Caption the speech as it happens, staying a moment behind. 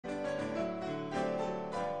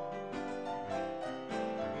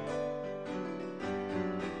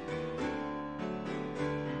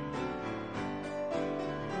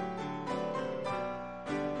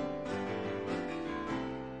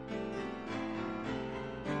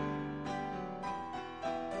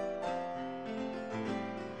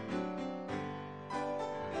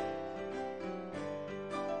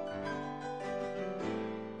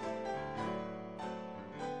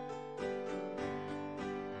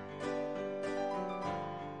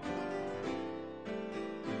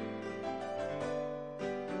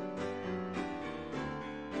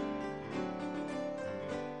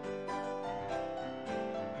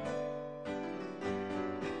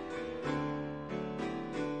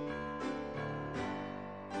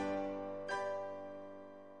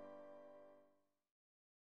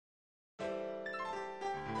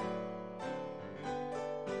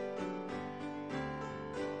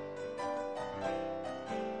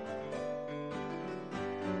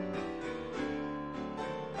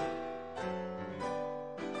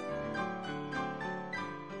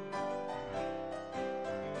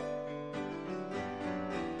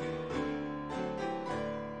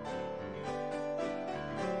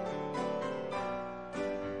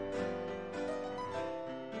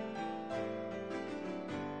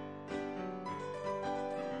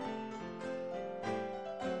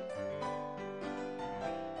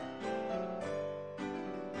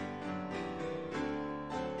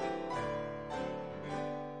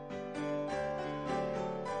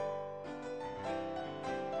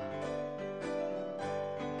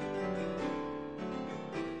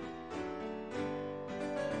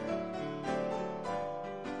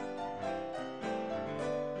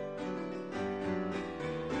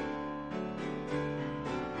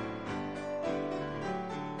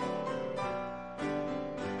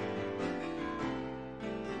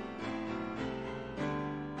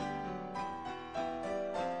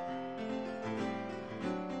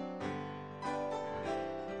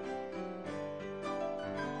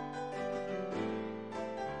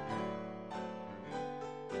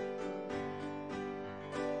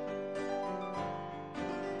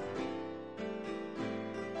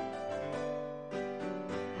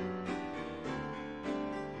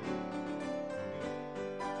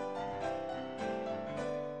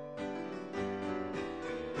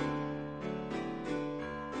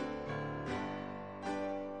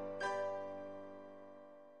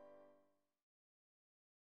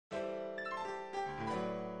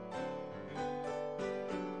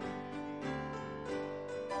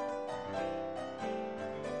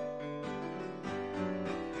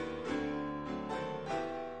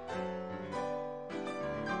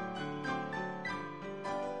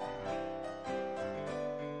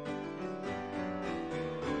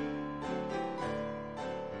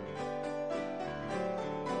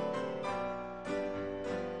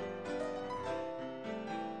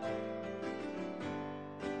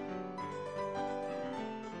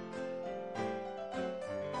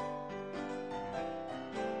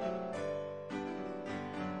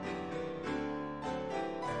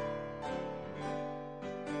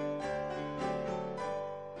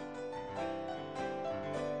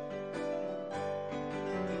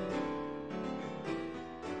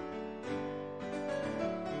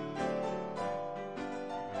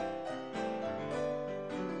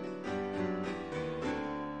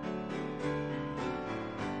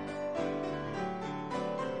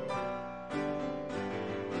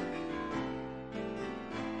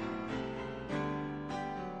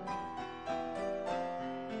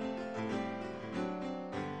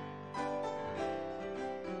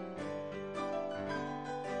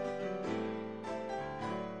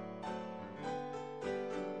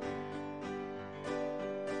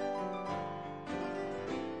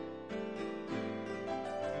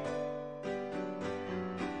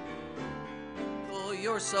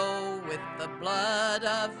your soul with the blood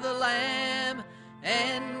of the Lamb,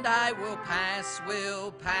 and I will pass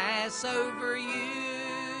over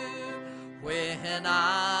you. When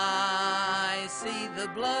I see the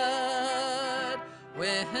blood,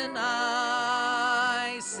 when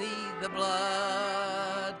I see the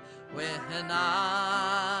blood, when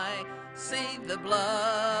I see the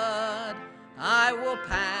blood, I will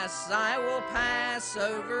pass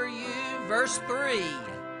over you. Verse 3.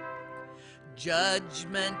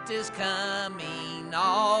 Judgment is coming,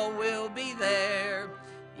 all will be there,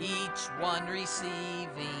 each one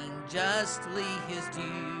receiving justly his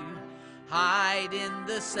due. Hide in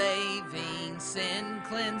the saving,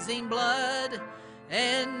 sin-cleansing blood,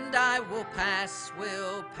 and I will pass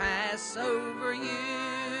over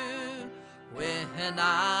you. When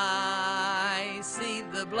I see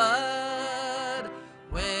the blood,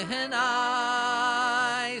 when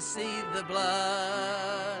I see the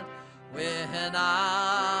blood, when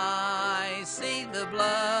I see the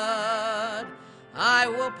blood, I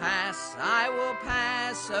will pass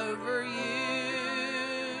over you.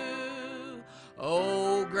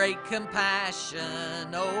 Oh, great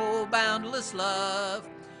compassion, oh, boundless love,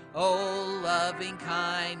 oh, loving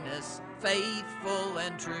kindness, faithful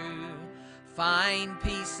and true. Find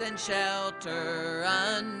peace and shelter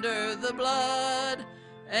under the blood,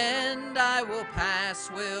 and I will pass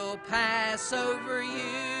over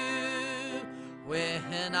you.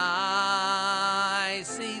 When I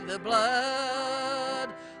see the blood,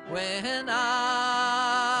 when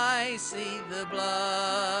I see the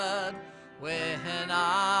blood, when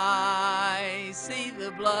I see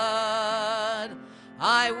the blood,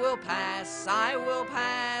 I will pass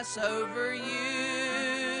over you.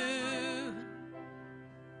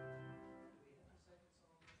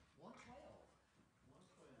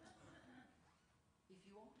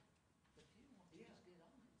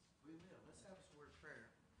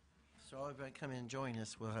 So everybody come in and join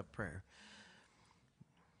us. We'll have prayer.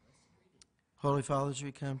 Holy Father, as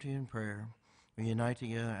we come to you in prayer, we unite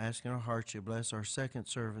together, asking our hearts you bless our second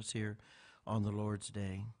service here on the Lord's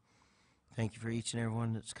Day. Thank you for each and every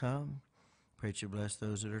one that's come. Pray that you bless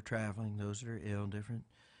those that are traveling, those that are ill, different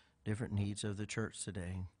needs of the church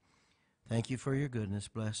today. Thank you for your goodness.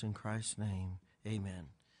 Bless in Christ's name. Amen.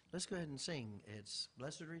 Let's go ahead and sing. It's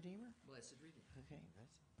Blessed Redeemer? Blessed Redeemer. Okay,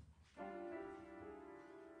 that's it.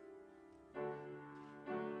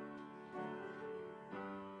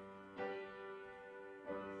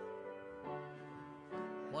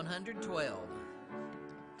 112.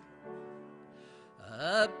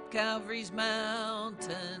 Up Calvary's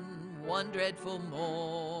mountain, one dreadful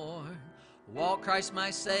morn, walked Christ my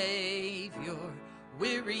Savior,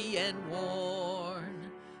 weary and worn,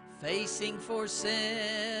 facing for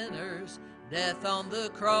sinners death on the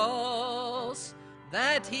cross,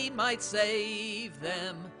 that he might save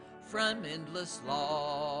them from endless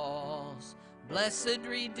loss. Blessed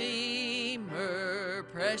Redeemer,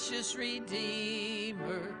 precious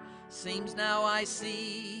Redeemer, seems now I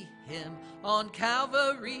see him on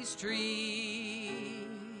Calvary's tree,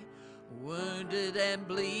 wounded and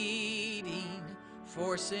bleeding,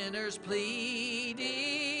 for sinners pleading,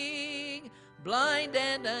 blind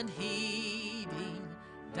and unheeding,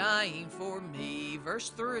 dying for me. Verse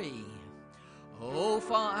 3. Oh,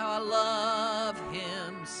 for how I love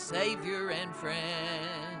him, Savior and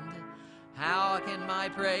friend. How can my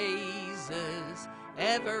praises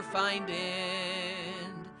ever find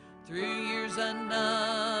end? Through years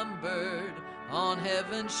unnumbered on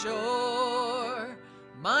heaven's shore,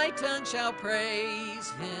 my tongue shall praise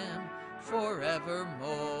him forevermore.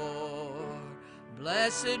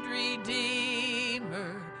 Blessed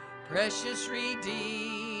Redeemer, precious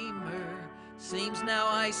Redeemer, seems now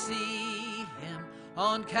I see him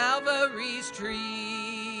on Calvary's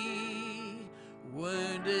tree,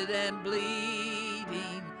 wounded and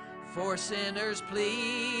bleeding, for sinners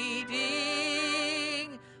pleading,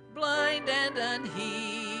 blind and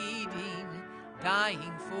unheeding,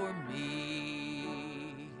 dying for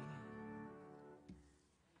me.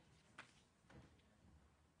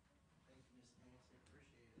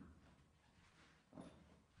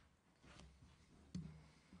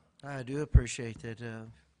 I do appreciate that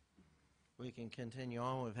we can continue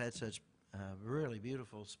on. We've had such really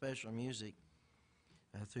beautiful, special music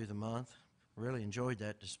through the month. Really enjoyed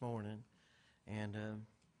that this morning. And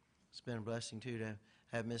it's been a blessing, too, to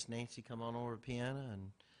have Miss Nancy come on over to piano.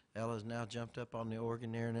 And Ella's now jumped up on the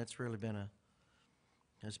organ there, and it's really been a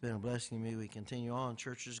blessing to me. We continue on.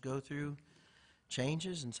 Churches go through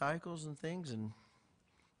changes and cycles and things, and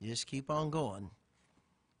you just keep on going.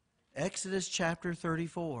 Exodus chapter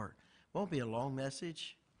 34. Won't be a long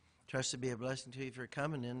message. Trust to be a blessing to you if you're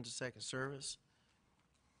coming into second service.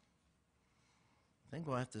 I think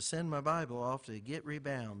we'll have to send my Bible off to get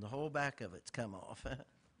rebound. The whole back of it's come off. If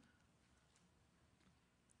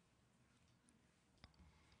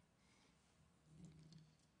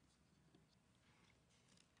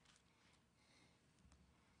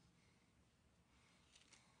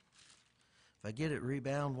I get it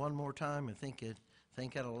rebound one more time and think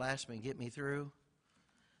it'll last me and get me through.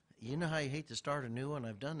 You know how you hate to start a new one?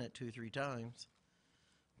 I've done that 2-3 times.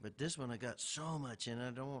 But this one I got so much in it,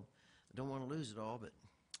 I don't want to lose it all. But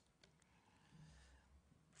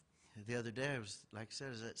the other day I was, like I said,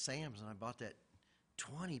 I was at Sam's and I bought that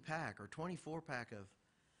 20-pack or 24-pack of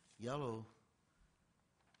yellow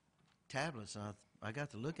tablets. And I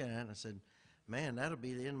got to look at it and I said, man, that'll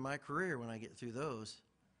be the end of my career when I get through those.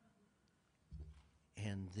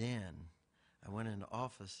 And then I went in the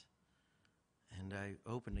office and I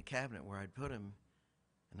opened the cabinet where I'd put them,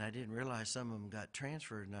 and I didn't realize some of them got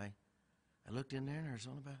transferred. And I looked in there and there's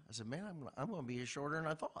only about, I said, man, I'm going to be shorter than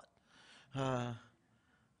I thought.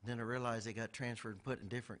 Then I realized they got transferred and put in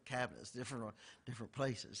different cabinets, different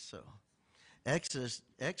places. So Exodus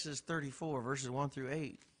 34, verses 1 through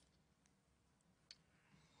 8.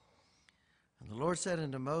 And the Lord said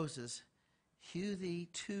unto Moses, hew thee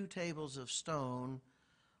 2 tables of stone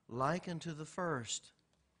like unto the first.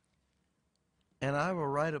 And I will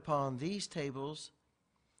write upon these tables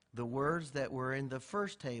the words that were in the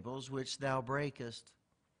first tables which thou breakest.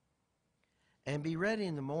 And be ready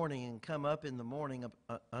in the morning, and come up in the morning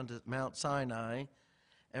unto Mount Sinai,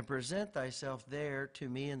 and present thyself there to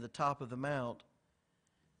me in the top of the mount.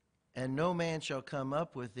 And no man shall come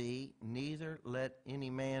up with thee, neither let any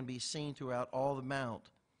man be seen throughout all the mount.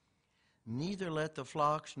 Neither let the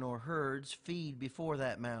flocks nor herds feed before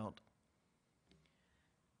that mount.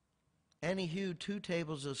 And he hewed 2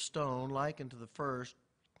 tables of stone like unto the first.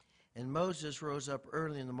 And Moses rose up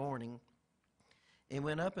early in the morning, and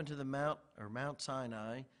went up into the Mount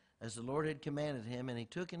Sinai, as the Lord had commanded him. And he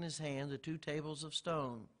took in his hand the 2 tables of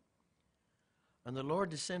stone. And the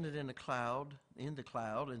Lord descended in the cloud,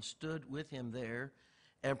 and stood with him there,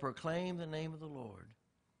 and proclaimed the name of the Lord.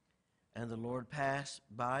 And the Lord passed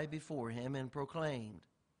by before him and proclaimed,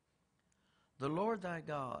 the Lord thy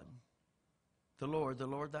God, the Lord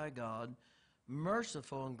thy God,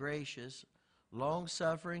 merciful and gracious,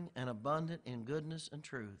 long-suffering and abundant in goodness and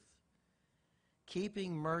truth,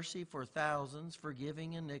 keeping mercy for thousands,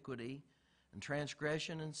 forgiving iniquity and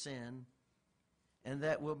transgression and sin, and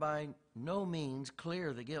that will by no means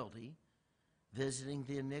clear the guilty, visiting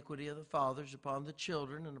the iniquity of the fathers upon the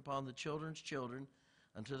children and upon the children's children,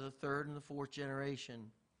 unto the 3rd and the 4th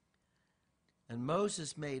generation. And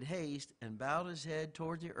Moses made haste and bowed his head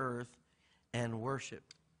toward the earth and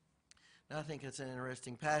worshiped. Now I think it's an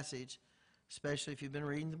interesting passage, especially if you've been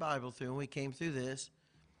reading the Bible through, and we came through this,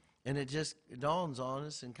 and it just dawns on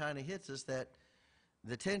us and kind of hits us that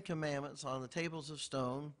the 10 Commandments on the tables of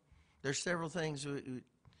stone, there's several things we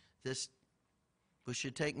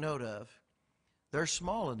should take note of. They're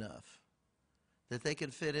small enough that they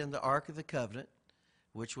could fit in the Ark of the Covenant,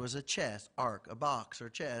 which was a chest, ark, a box or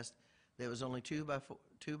chest that was only 2 by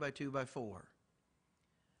 2 by 4.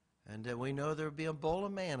 And we know there would be a bowl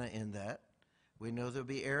of manna in that. We know there would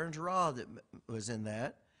be Aaron's rod that was in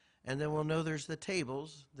that. And then we'll know there's the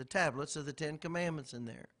tables, the tablets of the 10 Commandments in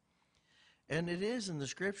there. And it is in the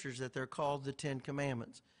Scriptures that they're called the 10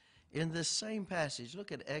 Commandments. In this same passage,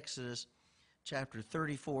 look at Exodus chapter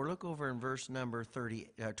 34. Look over in verse number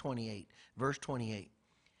 28, verse 28.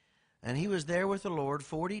 And he was there with the Lord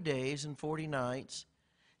 40 days and 40 nights.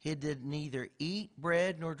 He did neither eat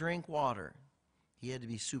bread nor drink water. He had to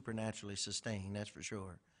be supernaturally sustained, that's for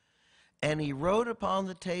sure. And he wrote upon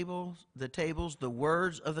the tables the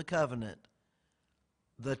words of the covenant,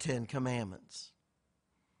 the 10 Commandments.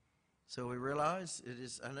 So we realize it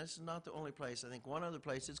is, and this is not the only place. I think one other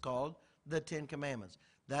place it's called the 10 Commandments.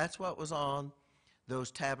 That's what was on those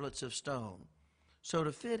tablets of stone. So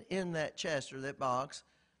to fit in that chest or that box,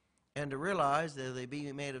 and to realize that they be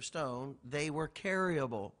made of stone, they were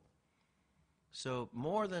carryable. So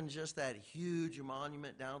more than just that huge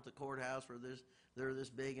monument down at the courthouse where they're this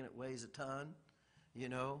big and it weighs a ton, you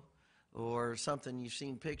know, or something you've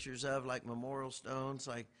seen pictures of like memorial stones,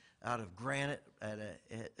 like out of granite at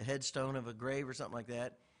a headstone of a grave or something like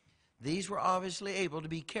that. These were obviously able to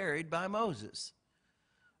be carried by Moses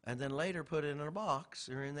and then later put in a box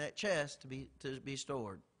or in that chest to be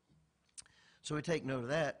stored. So we take note of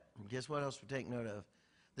that. Guess what else we take note of?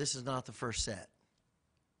 This is not the first set.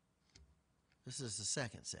 This is the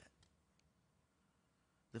second set.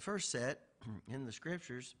 The first set in the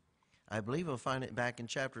Scriptures, I believe we'll find it back in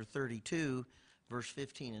chapter 32, verse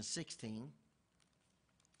 15 and 16.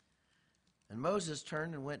 And Moses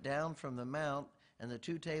turned and went down from the mount and the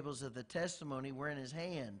 2 tables of the testimony were in his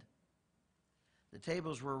hand. The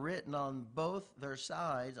tables were written on both their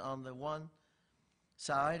sides, on the one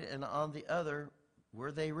side and on the other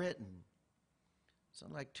were they written.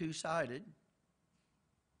 Something like 2-sided.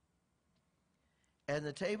 And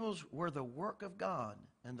the tables were the work of God,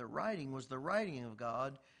 and the writing was the writing of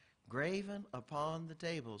God graven upon the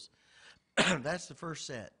tables. That's the first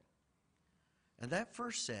set. And that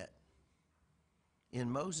first set in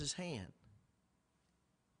Moses' hand,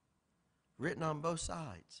 written on both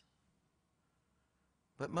sides.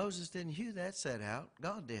 But Moses didn't hew that set out,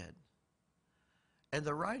 God did. And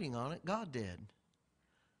the writing on it, God did.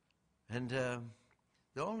 And the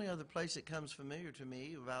only other place it comes familiar to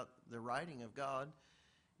me about the writing of God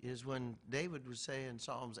is when David would say in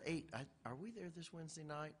Psalms 8, are we there this Wednesday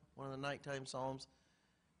night? One of the nighttime psalms.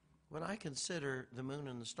 When I consider the moon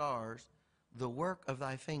and the stars, the work of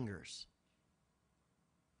thy fingers.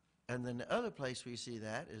 And then the other place we see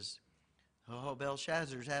that is,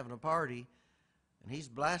 Belshazzar's having a party, and he's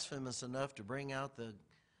blasphemous enough to bring out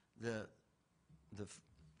the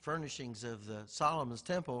furnishings of the Solomon's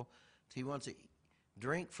temple. He wants to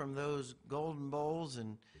drink from those golden bowls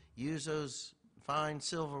and use those fine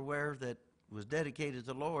silverware that was dedicated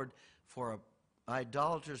to the Lord for a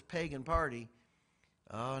idolatrous pagan party.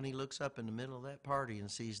 Oh, and he looks up in the middle of that party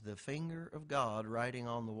and sees the finger of God writing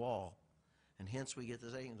on the wall. And hence we get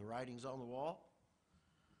the saying, the writing's on the wall.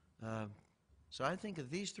 So I think of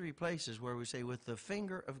these 3 places where we say, with the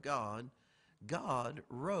finger of God, God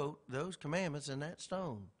wrote those commandments in that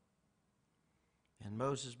stone. And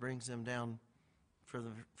Moses brings them down for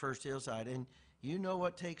the first hillside. And you know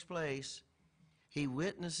what takes place. He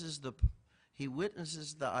witnesses the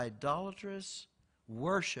idolatrous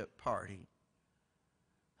worship party.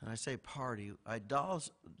 And I say party,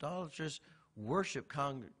 idolatrous worship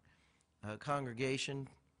congregation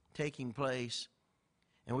taking place.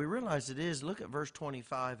 And we realize it is, look at verse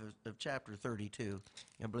 25 of chapter 32.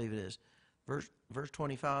 I believe it is. Verse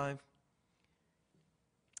 25.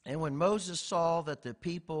 And when Moses saw that the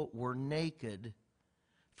people were naked,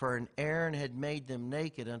 for an Aaron had made them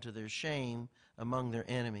naked unto their shame among their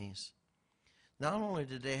enemies. Not only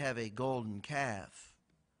did they have a golden calf,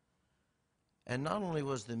 and not only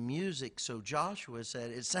was the music, so Joshua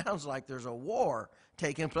said, it sounds like there's a war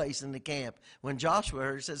taking place in the camp. When Joshua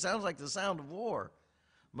heard it, said, it sounds like the sound of war.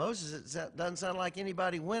 Moses, it doesn't sound like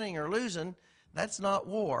anybody winning or losing. That's not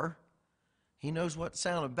war. He knows what the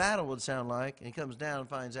sound of battle would sound like, and he comes down and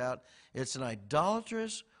finds out it's an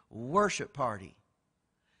idolatrous worship party.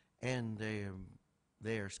 And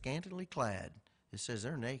they are scantily clad. It says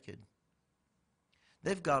they're naked.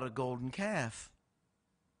 They've got a golden calf.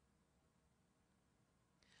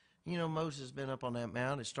 You know, Moses has been up on that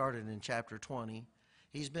mount. It started in chapter 20.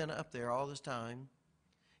 He's been up there all this time.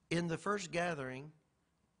 In the first gathering,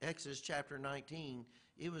 Exodus chapter 19,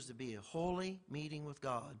 it was to be a holy meeting with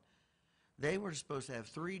God. They were supposed to have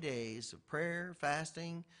 3 days of prayer,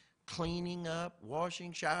 fasting, cleaning up,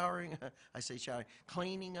 washing, showering. I say showering,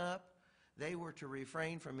 cleaning up. They were to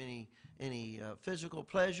refrain from any physical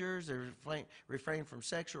pleasures. They refrain from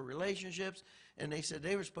sexual relationships. And they said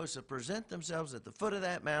they were supposed to present themselves at the foot of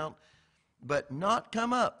that mount, but not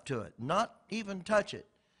come up to it, not even touch it,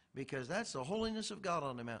 because that's the holiness of God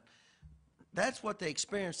on the mount. That's what they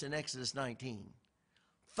experienced in Exodus 19.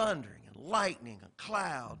 Thundering and lightning, a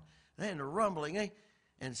cloud, then the rumbling,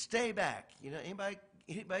 and stay back. You know,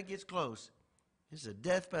 anybody gets close, it's a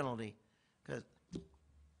death penalty.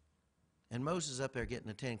 And Moses is up there getting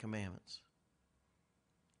the 10 Commandments.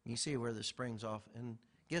 You see where this springs off. And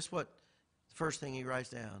guess what? The first thing he writes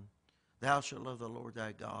down, thou shalt love the Lord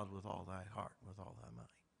thy God with all thy heart, with all thy might.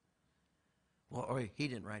 Well, he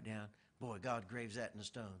didn't write down, boy, God graves that in the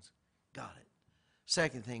stones. Got it.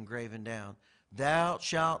 Second thing graven down, thou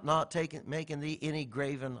shalt not make in thee any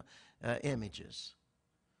graven images.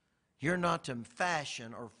 You're not to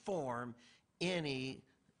fashion or form any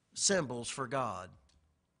symbols for God.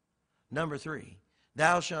 Number 3,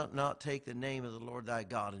 thou shalt not take the name of the Lord thy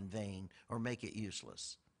God in vain or make it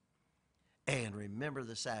useless. And remember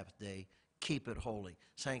the Sabbath day, keep it holy,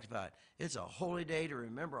 sanctified. It's a holy day to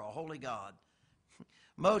remember a holy God.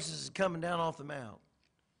 Moses is coming down off the mount.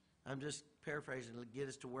 I'm just paraphrasing to get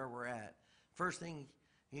us to where we're at. First thing,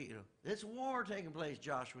 it's war taking place,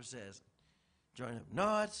 Joshua says. Join him.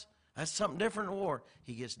 No, that's something different in war.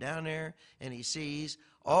 He gets down there and he sees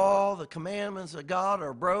all the commandments of God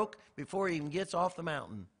are broke before he even gets off the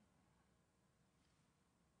mountain.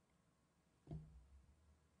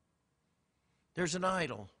 There's an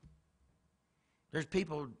idol. There's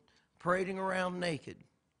people parading around naked.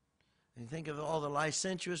 And think of all the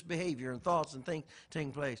licentious behavior and thoughts and things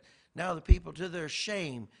taking place. Now the people, to their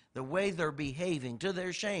shame, the way they're behaving, to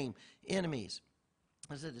their shame, enemies.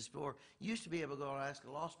 I said this before. You used to be able to go and ask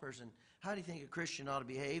a lost person, how do you think a Christian ought to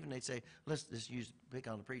behave? And they'd say, let's just pick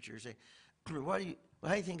on the preacher. Say, how do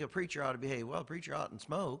you think a preacher ought to behave? Well, a preacher oughtn't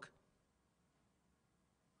smoke.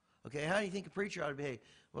 Okay, how do you think a preacher ought to behave?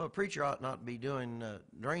 Well, a preacher ought not be doing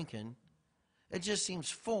drinking. It just seems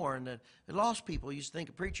foreign that lost people used to think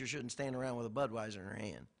a preacher shouldn't stand around with a Budweiser in her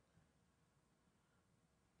hand.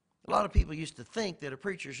 A lot of people used to think that a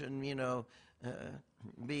preacher shouldn't,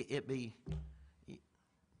 be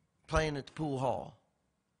playing at the pool hall.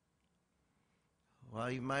 Well,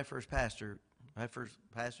 even my first pastor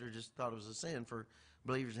just thought it was a sin for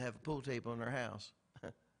believers to have a pool table in their house.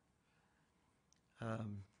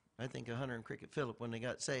 I think Hunter and Cricket Phillip, when they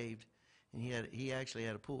got saved, and he actually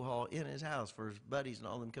had a pool hall in his house for his buddies and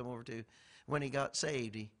all them come over to. When he got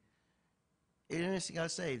saved, he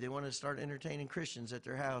they wanted to start entertaining Christians at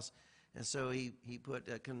their house, and so he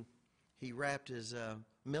wrapped his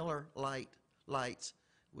Miller lights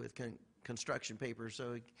with construction paper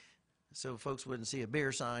so folks wouldn't see a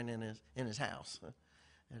beer sign in his house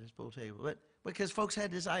at his pool table. But because folks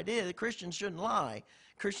had this idea that Christians shouldn't lie,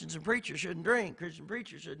 Christians and preachers shouldn't drink, Christian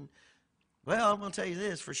preachers shouldn't. Well, I'm going to tell you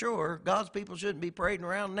this for sure. God's people shouldn't be parading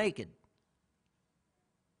around naked.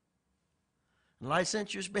 And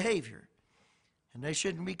licentious behavior. And they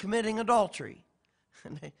shouldn't be committing adultery.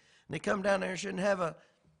 And they come down there and shouldn't have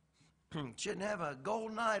a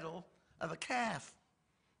golden idol of a calf.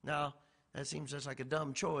 Now, that seems just like a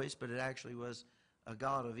dumb choice, but it actually was a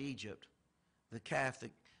god of Egypt. The calf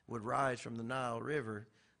that would rise from the Nile River,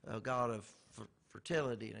 a god of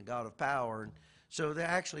fertility and a god of power. And so they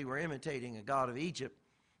actually were imitating a god of Egypt,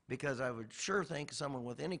 because I would sure think someone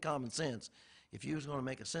with any common sense, if you was going to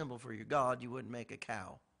make a symbol for your god, you wouldn't make a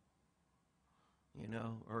cow,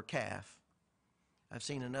 or a calf. I've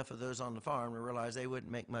seen enough of those on the farm to realize they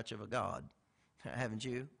wouldn't make much of a god. Haven't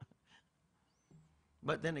you?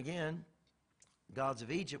 But then again, gods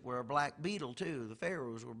of Egypt were a black beetle too. The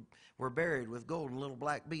pharaohs were buried with golden little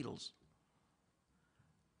black beetles.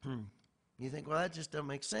 You think, well, that just doesn't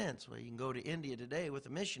make sense. Well, you can go to India today with a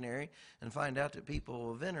missionary and find out that people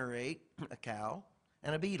will venerate a cow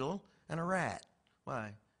and a beetle and a rat.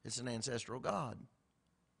 Why? It's an ancestral god.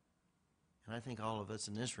 And I think all of us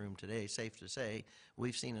in this room today, safe to say,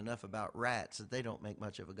 we've seen enough about rats that they don't make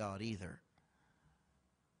much of a god either.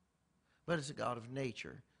 But it's a god of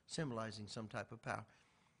nature, symbolizing some type of power.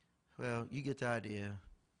 Well, you get the idea.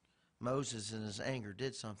 Moses, in his anger,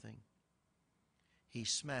 did something. He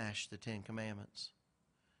smashed the Ten Commandments.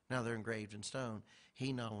 Now they're engraved in stone.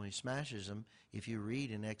 He not only smashes them, if you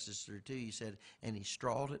read in Exodus 32, he said, and he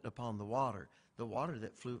strawed it upon the water. The water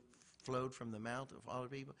that flowed from the mouth of all the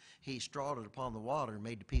people, he strawed it upon the water and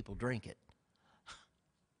made the people drink it.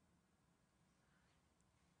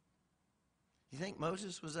 You think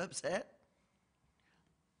Moses was upset?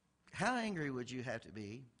 How angry would you have to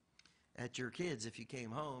be at your kids if you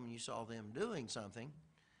came home and you saw them doing something?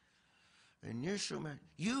 And you're so mad.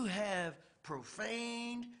 You have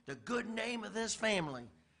profaned the good name of this family.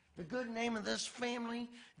 The good name of this family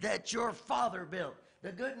that your father built.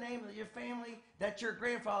 The good name of your family that your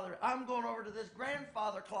grandfather. I'm going over to this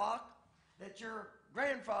grandfather clock that your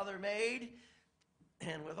grandfather made.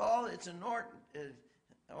 And with all its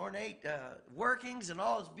ornate workings and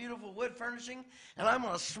all its beautiful wood furnishing. And I'm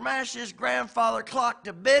going to smash this grandfather clock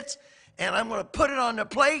to bits. And I'm going to put it on the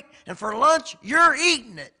plate. And for lunch, you're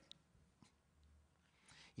eating it.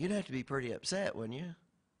 You'd have to be pretty upset, wouldn't you?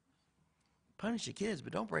 Punish the kids,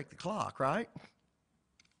 but don't break the clock, right?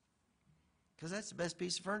 Because that's the best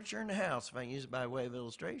piece of furniture in the house, if I can use it by way of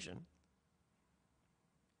illustration.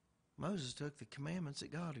 Moses took the commandments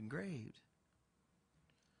that God engraved.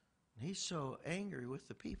 And he's so angry with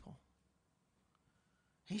the people.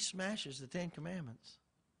 He smashes the Ten Commandments.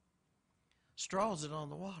 Straws it on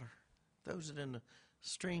the water. Throws it in the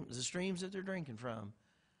streams that they're drinking from.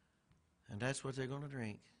 And that's what they're going to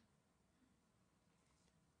drink.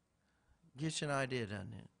 Gives you an idea,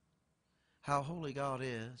 doesn't it? How holy God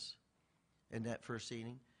is in that first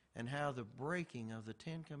eating, and how the breaking of the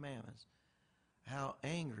Ten Commandments, how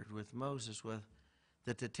angered with Moses was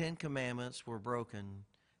that the Ten Commandments were broken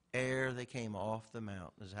ere they came off the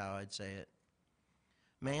mount, is how I'd say it.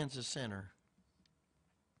 Man's a sinner.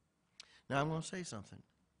 Now I'm going to say something.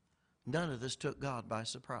 None of this took God by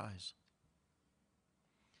surprise.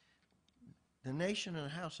 The nation and the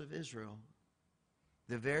house of Israel,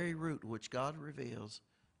 the very root which God reveals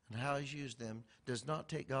and how he's used them, does not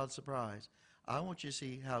take God surprise. I want you to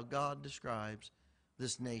see how God describes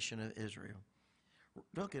this nation of Israel.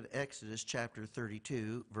 Look at Exodus chapter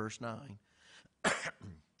 32, verse 9.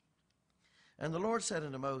 And the Lord said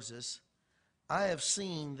unto Moses, I have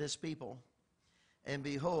seen this people, and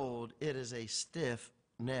behold, it is a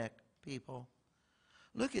stiff-necked people.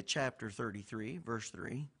 Look at chapter 33, verse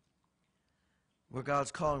 3, where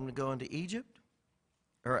God's calling them to go into Egypt,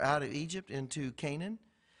 or out of Egypt into Canaan,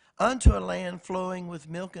 unto a land flowing with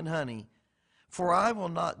milk and honey. For I will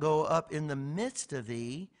not go up in the midst of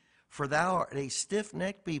thee, for thou art a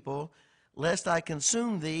stiff-necked people, lest I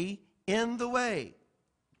consume thee in the way.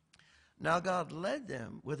 Now God led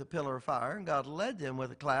them with a pillar of fire, and God led them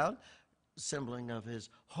with a cloud, symboling of his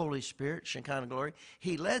Holy Spirit, Shekinah glory.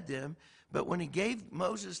 He led them, but when he gave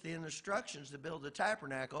Moses the instructions to build the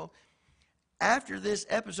tabernacle, after this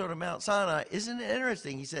episode of Mount Sinai, isn't it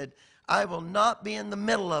interesting? He said, I will not be in the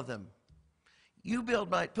middle of them. You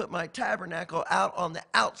put my tabernacle out on the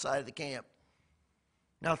outside of the camp.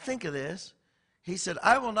 Now think of this. He said,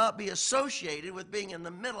 I will not be associated with being in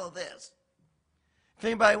the middle of this. If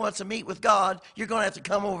anybody wants to meet with God, you're going to have to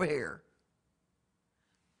come over here.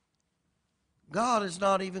 God is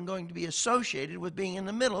not even going to be associated with being in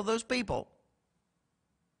the middle of those people.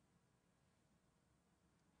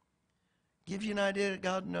 Give you an idea that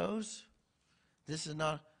God knows this is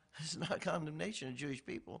not condemnation of Jewish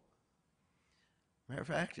people. Matter of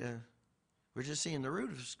fact, we're just seeing the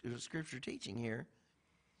root of Scripture teaching here.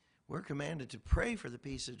 We're commanded to pray for the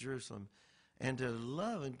peace of Jerusalem and to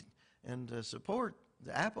love and to support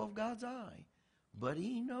the apple of God's eye. But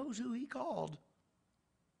he knows who he called.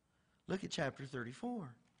 Look at chapter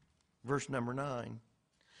 34, verse number 9.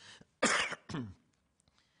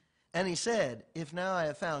 And he said, if now I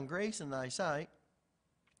have found grace in thy sight,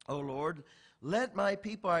 O Lord, let my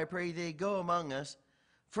people, I pray thee, go among us,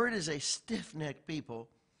 for it is a stiff-necked people,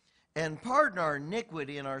 and pardon our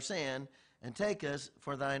iniquity and our sin, and take us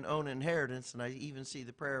for thine own inheritance. And I even see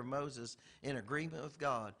the prayer of Moses in agreement with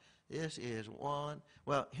God. This is one.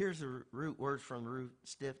 Well, here's the root words from the root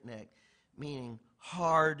stiff-neck, meaning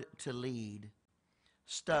hard to lead,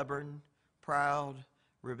 stubborn, proud,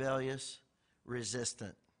 rebellious,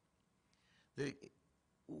 resistant.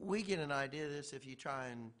 We get an idea of this if you try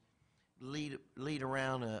and lead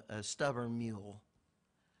around a stubborn mule.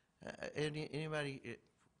 Anybody,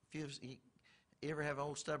 if you ever have an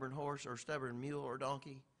old stubborn horse or stubborn mule or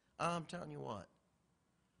donkey? I'm telling you what,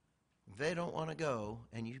 if they don't want to go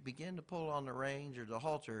and you begin to pull on the reins or the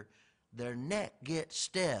halter, their neck gets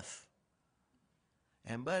stiff.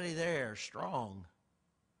 And buddy, they're strong.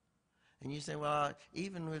 And you say, well,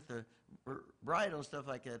 even with the bridle and stuff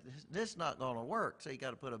like that, this is not going to work. So you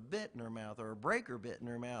got to put a bit in their mouth or a breaker bit in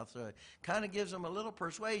their mouth. So it kind of gives them a little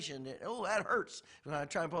persuasion that, oh, that hurts when I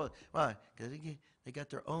try and pull it. Why? Because they got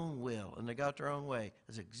their own will and they got their own way.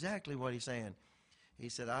 That's exactly what he's saying. He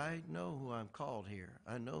said, I know who I'm called here.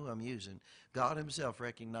 I know who I'm using. God himself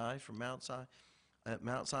recognized from Mount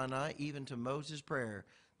Sinai, even to Moses' prayer,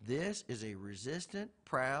 this is a resistant,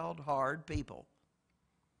 proud, hard people.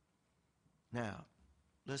 Now,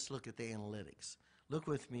 let's look at the analytics. Look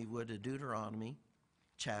with me, would, to Deuteronomy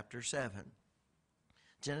chapter 7.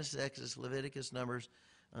 Genesis, Exodus, Leviticus, Numbers,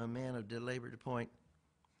 a man of delabored point.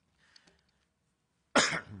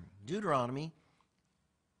 Deuteronomy,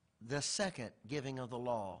 the second giving of the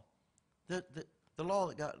law. The law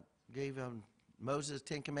that God gave Moses,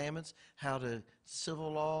 10 Commandments, how to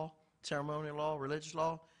civil law, ceremonial law, religious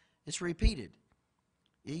law, it's repeated.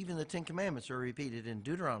 Even the 10 Commandments are repeated in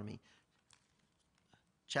Deuteronomy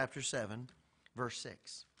chapter 7, verse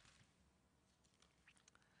 6.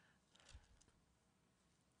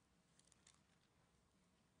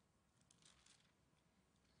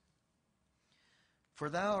 For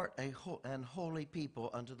thou art an holy people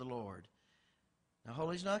unto the Lord. Now,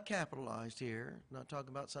 holy is not capitalized here. I'm not talking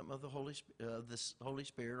about something of the this Holy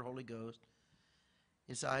Spirit or Holy Ghost.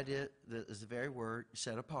 It's the idea that is the very word,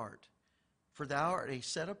 set apart. For thou art a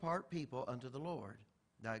set apart people unto the Lord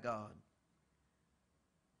thy God.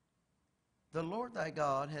 The Lord thy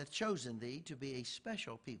God hath chosen thee to be a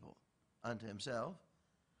special people unto himself,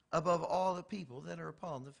 above all the people that are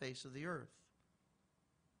upon the face of the earth.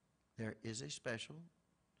 There is a special,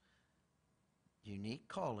 unique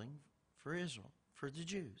calling for Israel, for the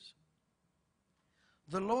Jews.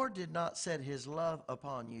 The Lord did not set his love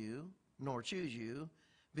upon you, nor choose you,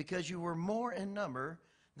 because you were more in number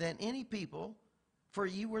than any people, for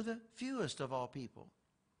you were the fewest of all people.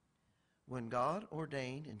 When God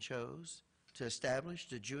ordained and chose to establish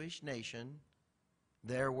the Jewish nation,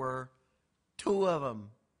 there were two of them,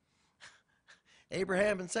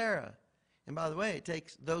 Abraham and Sarah. And by the way, it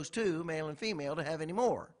takes those two, male and female, to have any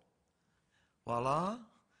more. Voila,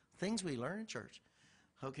 things we learn in church.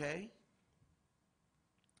 Okay?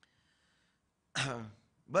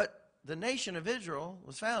 But the nation of Israel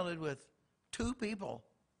was founded with 2 people.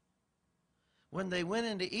 When they went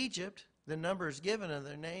into Egypt, the numbers given of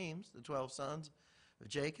their names, the 12 sons of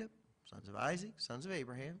Jacob, sons of Isaac, sons of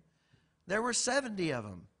Abraham, there were 70 of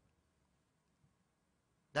them.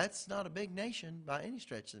 That's not a big nation by any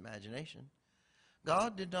stretch of the imagination.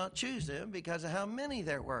 God did not choose them because of how many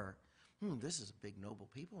there were. This is a big, noble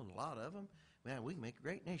people, and a lot of them. Man, we can make a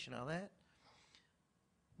great nation out of that.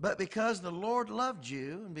 But because the Lord loved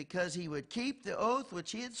you, and because he would keep the oath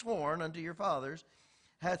which he had sworn unto your fathers,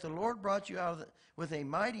 hath the Lord brought you out with a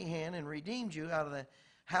mighty hand, and redeemed you out of the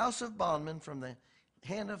house of bondmen from the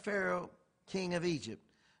hand of Pharaoh, king of Egypt.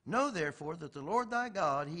 Know therefore that the Lord thy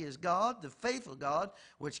God, he is God, the faithful God,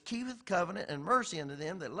 which keepeth covenant and mercy unto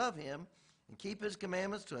them that love him, and keep his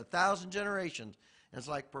commandments to 1,000 generations. And it's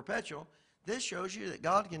like perpetual. This shows you that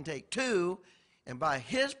God can take 2, and by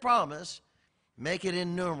his promise, make it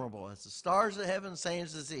innumerable, as the stars of heaven,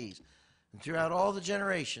 sands of the seas, and throughout all the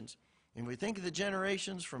generations. And we think of the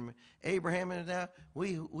generations from Abraham and now,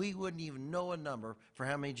 we wouldn't even know a number for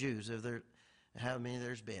how many Jews, how many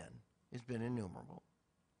there's been. It's been innumerable.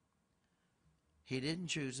 He didn't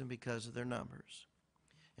choose them because of their numbers.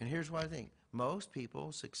 And here's what I think. Most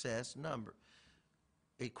people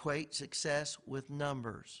equate success with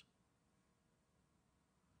numbers.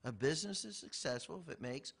 A business is successful if it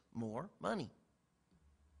makes more money.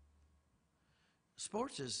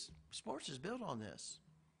 Sports is built on this.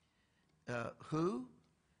 The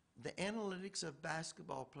analytics of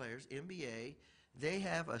basketball players, NBA, they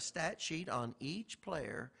have a stat sheet on each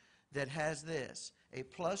player that has this, a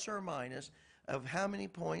plus or minus of how many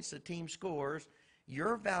points the team scores,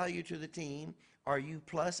 your value to the team. Are you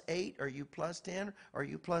 +8? Are you +10? Are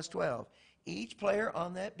you +12? Each player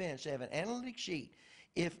on that bench, they have an analytic sheet.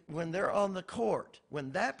 When they're on the court,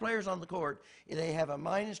 when that player's on the court, they have a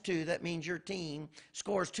 -2, that means your team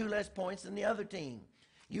scores 2 less points than the other team.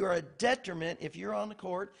 You are a detriment if you're on the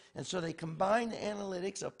court, and so they combine the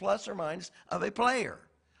analytics of plus or minus of a player.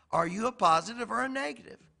 Are you a positive or a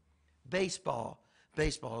negative? Baseball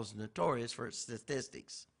is notorious for its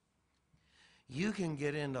statistics. You can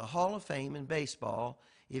get into Hall of Fame in baseball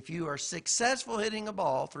if you are successful hitting a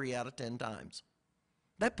ball 3 out of 10 times.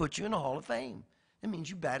 That puts you in the Hall of Fame. It means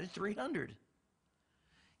you batted 300.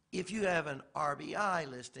 If you have an RBI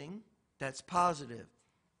listing, that's positive.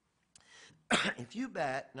 If you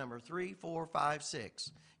bat number 3, 4, 5,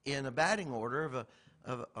 6 in a batting order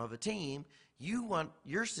of a team, you want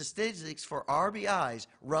your statistics for RBIs,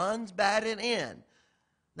 runs batted in.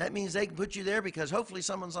 That means they can put you there because hopefully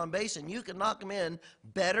someone's on base and you can knock them in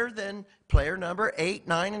better than player number 8,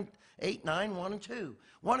 9, 1, and 2.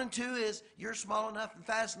 1 and 2 is you're small enough and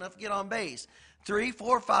fast enough to get on base. 3,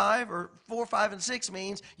 4, 5, or 4, 5, and 6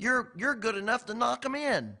 means you're good enough to knock them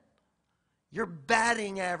in. Your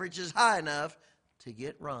batting average is high enough to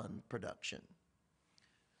get run production.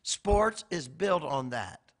 Sports is built on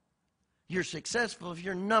that. You're successful if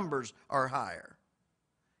your numbers are higher,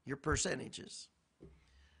 your percentages.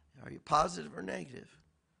 Are you positive or negative?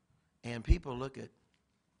 And people would look at,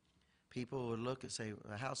 say,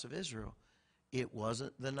 the house of Israel. It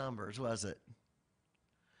wasn't the numbers, was it?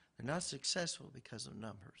 They're not successful because of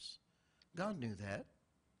numbers. God knew that.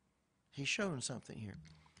 He's showing something here.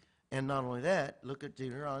 And not only that, look at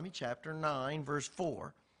Deuteronomy chapter 9, verse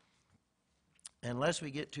 4. Unless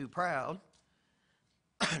we get too proud,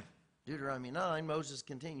 Deuteronomy 9, Moses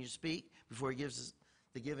continues to speak before he gives us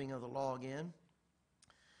the giving of the law again.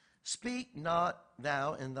 Speak not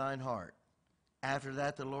thou in thine heart, after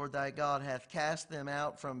that the Lord thy God hath cast them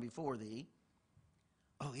out from before thee.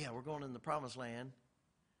 Oh yeah, we're going in the promised land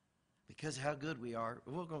because how good we are.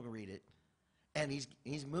 We're going to read it. And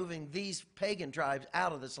he's moving these pagan tribes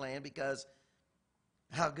out of this land because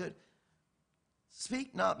how good.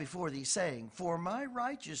 Speak not before thee, saying, for my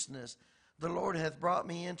righteousness the Lord hath brought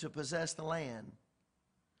me in to possess the land.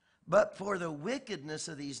 But for the wickedness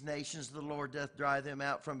of these nations the Lord doth drive them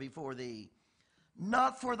out from before thee.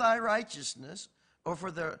 Not for thy righteousness or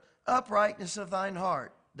for the uprightness of thine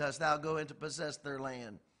heart dost thou go in to possess their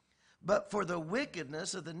land. But for the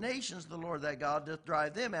wickedness of the nations the Lord thy God doth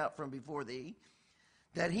drive them out from before thee,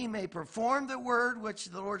 that he may perform the word which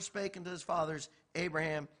the Lord spake unto his fathers,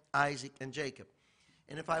 Abraham, Isaac, and Jacob.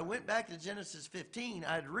 And if I went back to Genesis 15,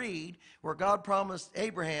 I'd read where God promised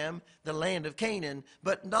Abraham the land of Canaan,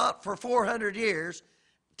 but not for 400 years,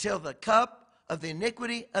 till the cup of the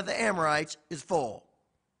iniquity of the Amorites is full.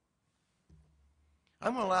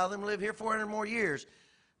 I'm going to allow them to live here 400 more years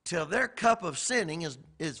till their cup of sinning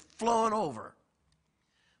is flowing over.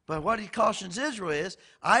 But what he cautions Israel is,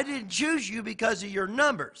 I didn't choose you because of your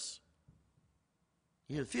numbers.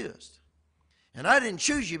 You're the fewest. And I didn't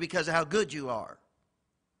choose you because of how good you are.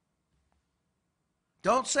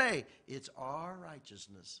 Don't say, it's our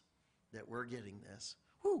righteousness that we're getting this.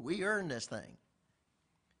 Whew, we earned this thing.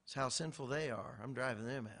 It's how sinful they are. I'm driving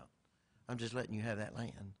them out. I'm just letting you have that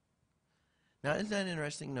land. Now, isn't that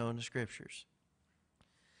interesting knowing the Scriptures?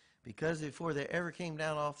 Because before they ever came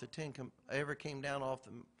down off the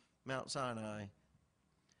Mount Sinai,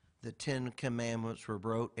 the 10 Commandments were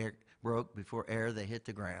broke before ever they hit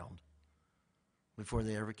the ground. Before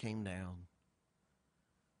they ever came down.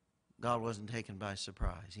 God wasn't taken by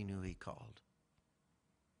surprise. He knew He called.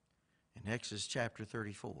 In Exodus chapter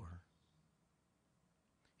 34,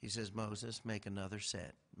 He says, Moses, make another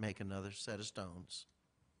set of stones.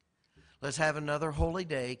 Let's have another holy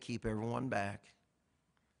day, keep everyone back.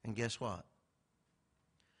 And guess what?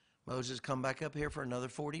 Moses, come back up here for another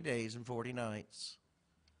 40 days and 40 nights.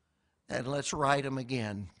 And let's write them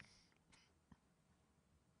again.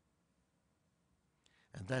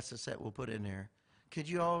 And that's the set we'll put in there. Could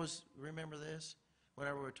you always remember this?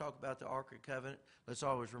 Whenever we talk about the Ark of the Covenant, let's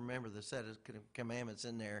always remember the set of commandments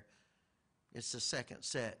in there. It's the second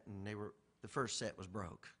set, and the first set was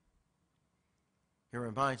broke. It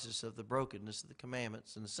reminds us of the brokenness of the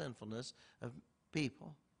commandments and the sinfulness of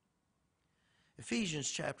people. Ephesians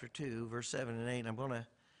chapter 2, verse 7 and 8. I'm going to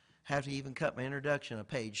have to even cut my introduction a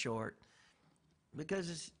page short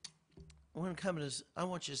because I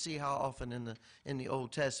want you to see how often in the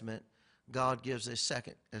Old Testament God gives a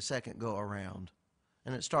second go around,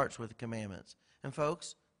 and it starts with the commandments. And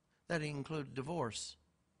folks, that includes divorce.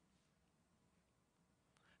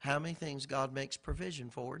 How many things God makes provision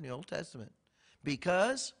for in the Old Testament?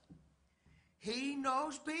 Because He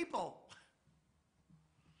knows people.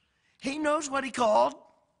 He knows what He called.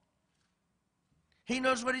 He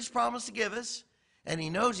knows what He's promised to give us. And He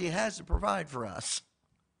knows He has to provide for us.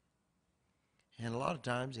 And a lot of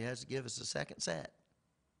times He has to give us a second set.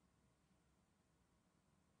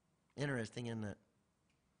 Interesting, isn't it?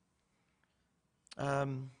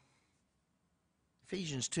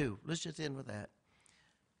 Ephesians 2. Let's just end with that.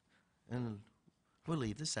 And we'll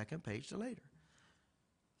leave the second page to later.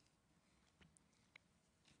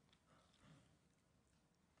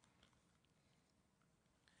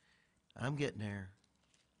 I'm getting there.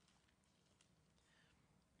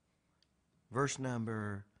 Verse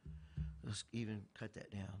number, let's even cut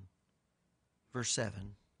that down. Verse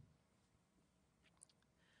 7.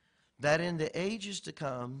 That in the ages to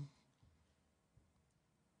come,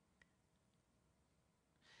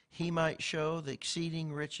 He might show the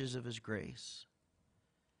exceeding riches of His grace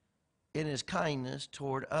in His kindness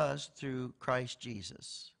toward us through Christ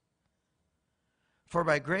Jesus. For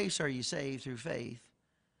by grace are ye saved through faith,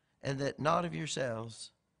 and that not of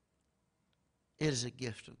yourselves, it is a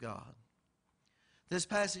gift of God. This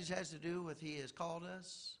passage has to do with He has called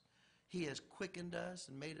us, He has quickened us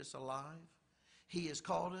and made us alive. He has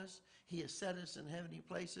called us, He has set us in heavenly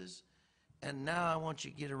places, and now I want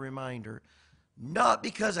you to get a reminder, not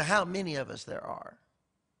because of how many of us there are.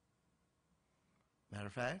 Matter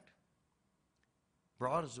of fact,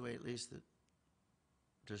 broad is the way that leads to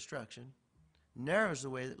destruction. Narrow is the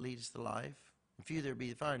way that leads to life. And few there be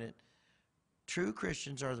to find it. True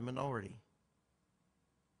Christians are the minority.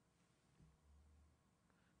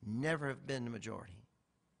 Never have been the majority.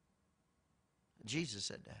 Jesus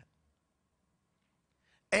said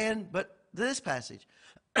that. But this passage,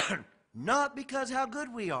 not because how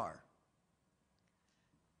good we are.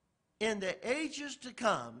 In the ages to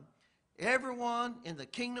come, everyone in the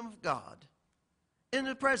kingdom of God, in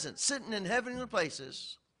the present, sitting in heavenly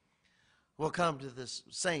places, will come to this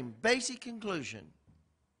same basic conclusion.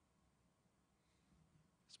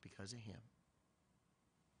 It's because of Him.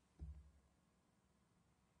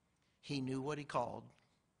 He knew what He called.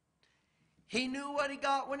 He knew what He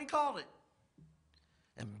got when He called it.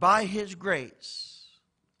 And by His grace,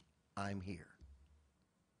 I'm here.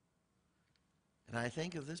 And I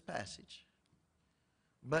think of this passage.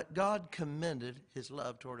 But God commended His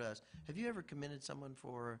love toward us. Have you ever commended someone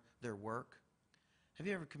for their work? Have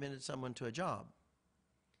you ever commended someone to a job?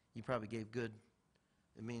 You probably gave good,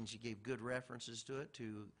 it means you gave good references to it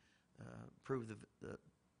to prove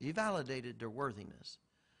you validated their worthiness.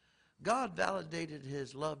 God validated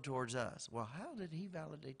His love towards us. Well, how did He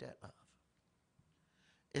validate that love?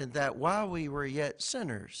 In that while we were yet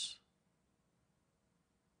sinners,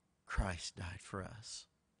 Christ died for us.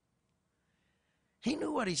 He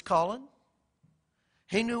knew what He's calling.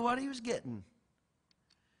 He knew what He was getting.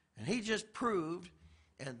 And He just proved,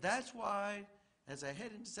 and that's why, as I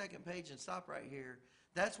head into the second page and stop right here,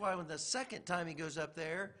 that's why when the second time He goes up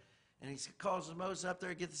there, and He calls Moses up there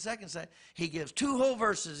to get the second side, He gives 2 whole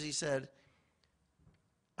verses. He said,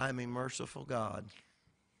 I'm a merciful God,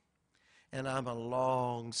 and I'm a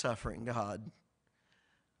long-suffering God.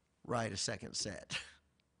 Write a second set.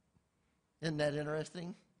 Isn't that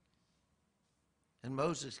interesting? And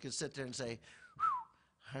Moses could sit there and say,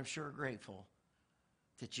 I'm sure grateful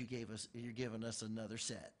that you're giving us another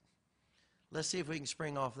set. Let's see if we can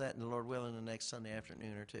spring off that, and the Lord willing, the next Sunday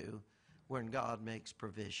afternoon or two, when God makes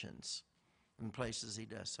provisions in places he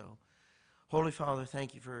does so. Holy Father,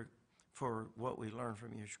 thank you for what we learn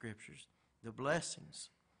from your scriptures, the blessings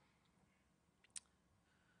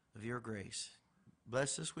of your grace.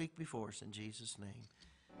 Bless this week before us in Jesus'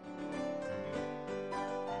 name.